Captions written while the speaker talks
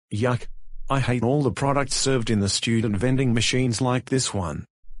Yuck. I hate all the products served in the student vending machines like this one.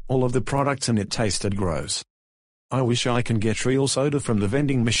 All of the products in it tasted gross. I wish I can get real soda from the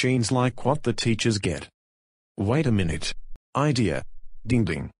vending machines like what the teachers get. Wait a minute. Idea. Ding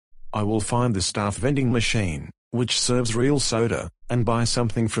ding. I will find the staff vending machine, which serves real soda, and buy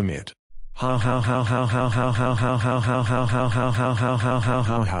something from it. Ha ha ha ha ha ha ha ha ha ha ha ha ha ha ha ha ha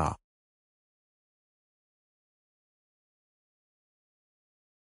ha ha.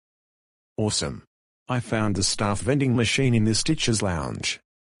 Awesome. I found the staff vending machine in this teacher's lounge.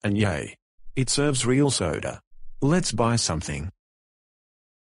 And yay. It serves real soda. Let's buy something.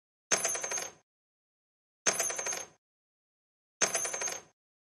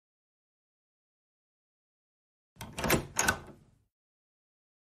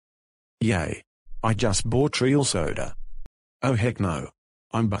 Yay. I just bought real soda. Oh heck no.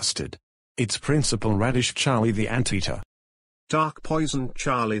 I'm busted. It's Principal Radish Charlie the Anteater. Dark Poison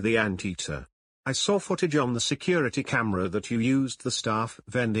Charlie the Anteater. I saw footage on the security camera that you used the staff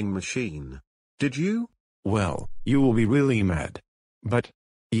vending machine. Did you? Well, you will be really mad. But,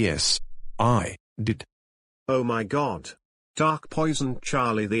 yes, I did. Oh my god. Dark Poison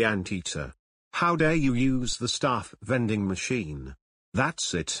Charlie the Anteater. How dare you use the staff vending machine?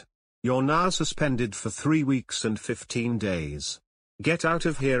 That's it. You're now suspended for 3 weeks and 15 days. Get out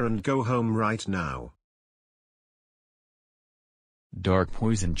of here and go home right now. Dark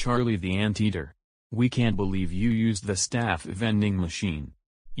Poison Charlie the Anteater. We can't believe you used the staff vending machine.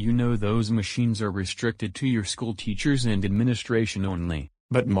 You know those machines are restricted to your school teachers and administration only.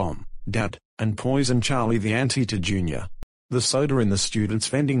 But Mom, Dad, and Poison Charlie the Anteater Jr., the soda in the students'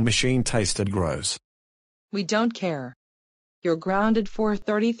 vending machine tasted gross. We don't care. You're grounded for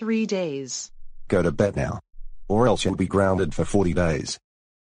 33 days. Go to bed now. Or else you'll be grounded for 40 days.